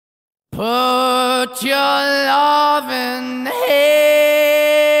Put your loving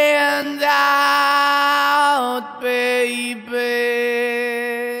hand out, baby,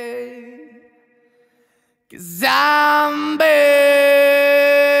 'cause I'm begging.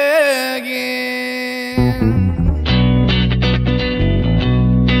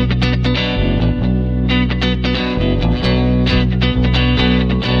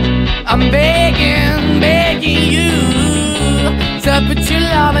 I'm begging, begging you to put your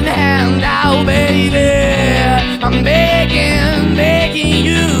loving hand out, baby. I'm begging, begging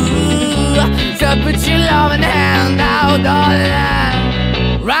you to put your loving hand out,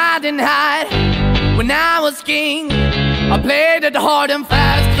 darling. Riding high when I was king, I played it hard and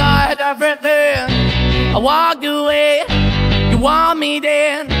fast, 'cause I had everything. I walked away, you want me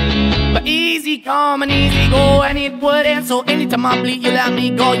then, but easy come and easy go, and it wouldn't. So anytime I bleed, you let me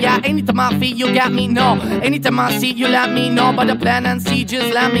go. Yeah, anytime I feel, you got me, no. Anytime I see, you let me know. But the plan and see,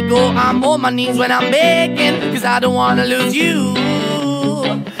 just let me go. I'm on my knees when I'm begging, 'cause I don't wanna lose you.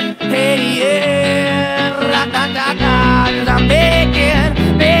 Hey, yeah, ra-da-da-da, 'cause I'm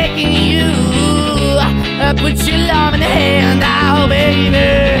begging, begging you, put your love in the hand out, baby.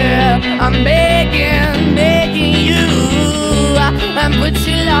 I'm begging, begging you, and put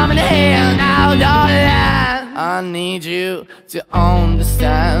your love in the hand out, darling. I need you to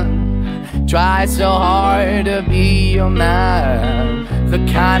understand. Try so hard to be your man, the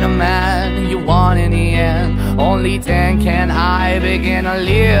kind of man you want in the end. Only then can I begin to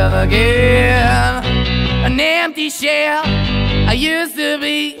live again. An empty shell I used to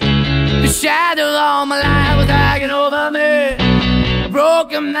be, the shadow all my life was hanging over me. A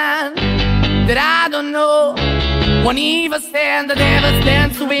broken man that I don't know won't even stand, that never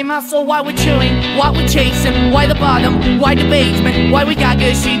stands to be my soul. Why we chewing, why we chasing, why the bottom, why the basement, why we got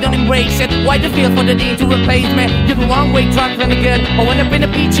good, she don't embrace it, why the feel for the need to replace me. You're the wrong way, trying to good. I went up in the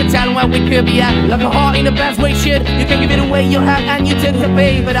feature, telling where we could be at. Like a heart in the best way, shit. You can give it away, you have, and you take the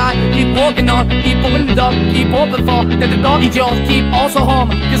pay. But I keep walking on, keep opening the door, keep open for that the door is yours, keep also home.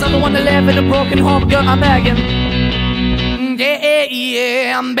 'Cause I'm the one that live in a broken home, girl, I'm begging. Yeah,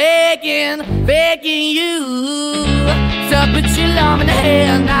 yeah, I'm begging, begging you to put your love in the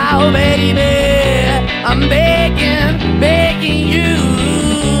hand now, baby. I'm begging, begging you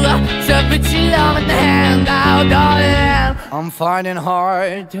to put your love in the hand now, darling. I'm finding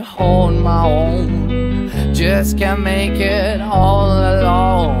hard to hold my own, just can't make it all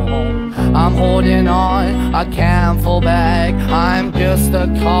alone. I'm holding on, I can't fall back. I'm just a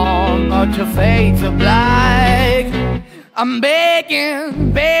call, not your fade to black. I'm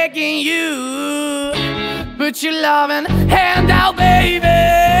begging, begging you, put your loving hand out, baby.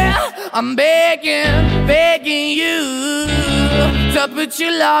 I'm begging, begging you to put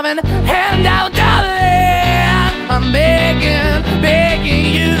your loving hand out, darling. I'm begging, begging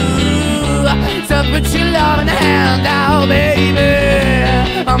you to put your loving hand out, baby.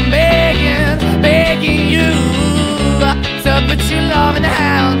 I'm begging, begging you to put your loving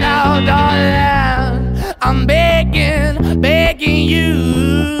hand out, darling. I'm begging, begging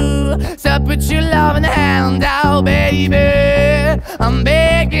you to put your loving hand out, baby. I'm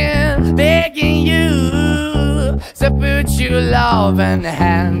begging, begging you to put your loving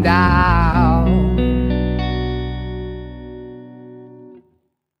hand out.